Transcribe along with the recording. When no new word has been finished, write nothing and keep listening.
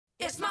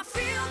It's my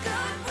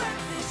feel-good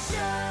breakfast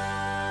show.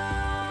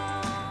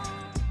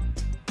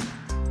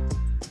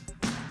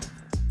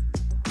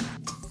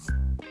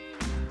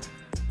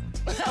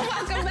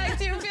 Welcome back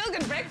to your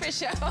Feel-Good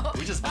Breakfast Show.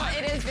 We just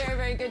vibe. It is very,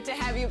 very good to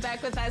have you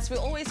back with us. We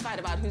always fight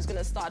about who's going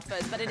to start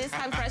first, but it is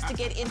time for us to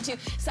get into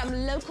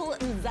some local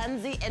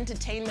Mzansi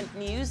entertainment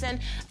news. And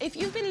if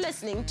you've been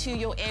listening to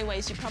your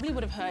airways, you probably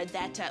would have heard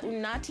that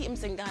Unathi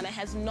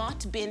has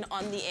not been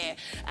on the air.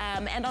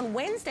 And on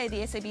Wednesday,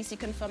 the SABC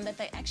confirmed that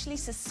they actually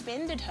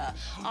suspended her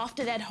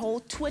after that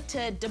whole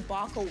Twitter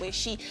debacle where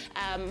she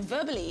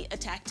verbally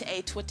attacked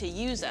a Twitter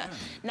user.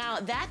 Now,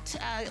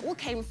 that all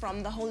came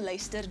from the whole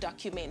Leicester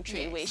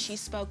documentary, where she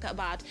spoke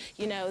about,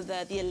 you know,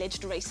 the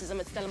alleged racism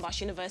at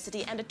Stellenbosch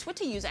University, and a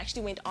Twitter user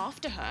actually went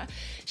after her.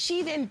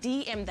 She then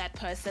DM'd that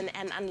person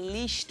and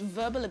unleashed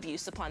verbal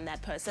abuse upon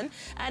that person.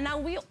 Now,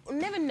 we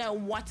never know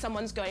what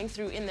someone's going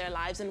through in their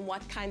lives and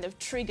what kind of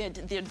triggered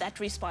that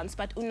response,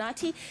 but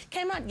Unathi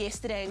came out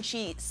yesterday and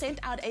she sent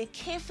out a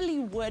carefully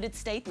worded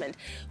statement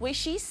where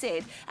she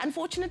said,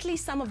 unfortunately,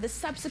 some of the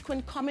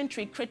subsequent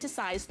commentary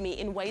criticized me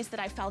in ways that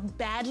I felt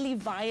badly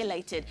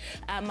violated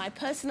my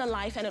personal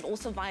life, and it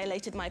also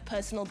violated my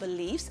personal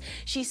beliefs.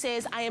 She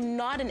says, I am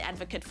not an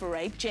advocate for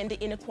rape, gender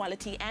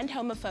inequality and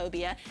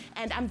homophobia,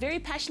 and I'm very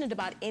passionate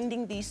about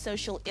ending these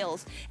social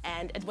ills,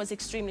 and it was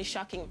extremely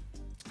shocking.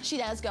 She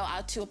does go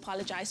out to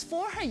apologize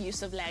for her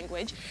use of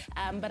language,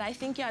 but I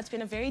think, yeah, it's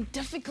been a very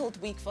difficult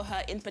week for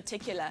her in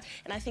particular,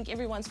 and I think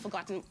everyone's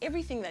forgotten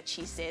everything that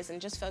she says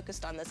and just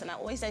focused on this. And I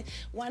always say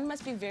one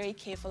must be very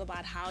careful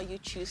about how you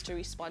choose to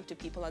respond to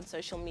people on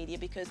social media,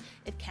 because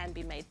it can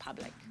be made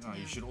public. No,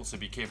 you should also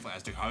be careful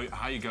as to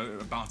how you go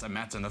about a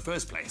matter in the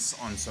first place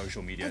on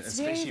social media. It's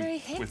especially very,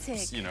 very hectic.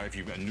 With, you know, if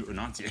you've got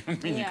Unathi, I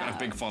mean, you've got a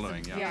big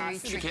following. Very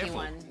be tricky careful.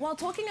 one. Well,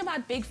 talking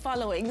about big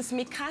followings,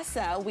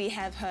 Casa, we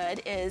have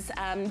heard, is,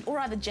 or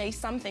rather Jay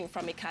something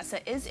from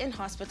Casa, is in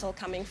hospital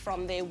coming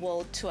from their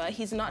world tour.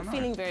 He's not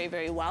feeling very,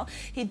 very well.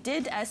 He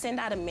did send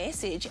out a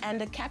message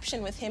and a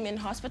caption with him in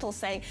hospital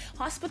saying,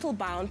 hospital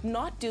bound,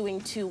 not doing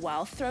too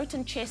well. Throat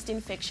and chest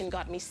infection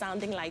got me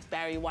sounding like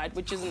Barry White,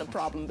 which isn't a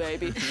problem,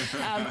 baby.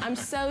 I'm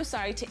so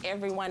sorry to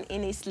everyone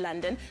in East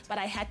London, but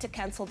I had to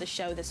cancel the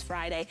show this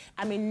Friday.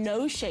 I'm in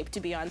no shape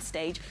to be on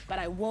stage, but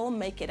I will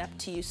make it up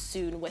to you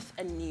soon with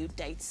a new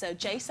date. So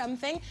Jay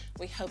something,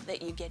 we hope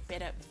that you get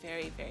better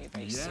very, very,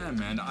 very soon. Yeah,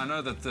 man. I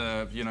know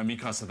that you know,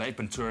 Mikasa, they've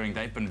been touring,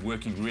 they've been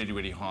working really,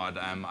 really hard.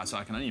 So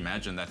I can only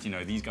imagine that, you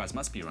know, these guys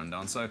must be run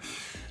down. So,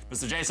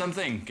 Mr. J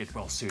something, get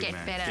well soon, Get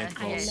man. better. Get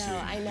well soon.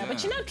 I know. Yeah.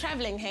 But you know,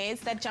 traveling, hey,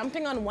 it's that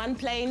jumping on one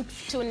plane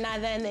to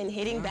another and then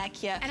heading back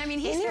here. And I mean,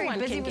 he's Anyone very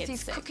busy can with get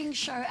his sick. cooking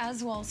show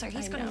as well, so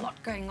he's got a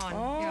lot going on.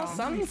 Oh, Yeah.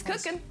 something's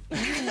cooking.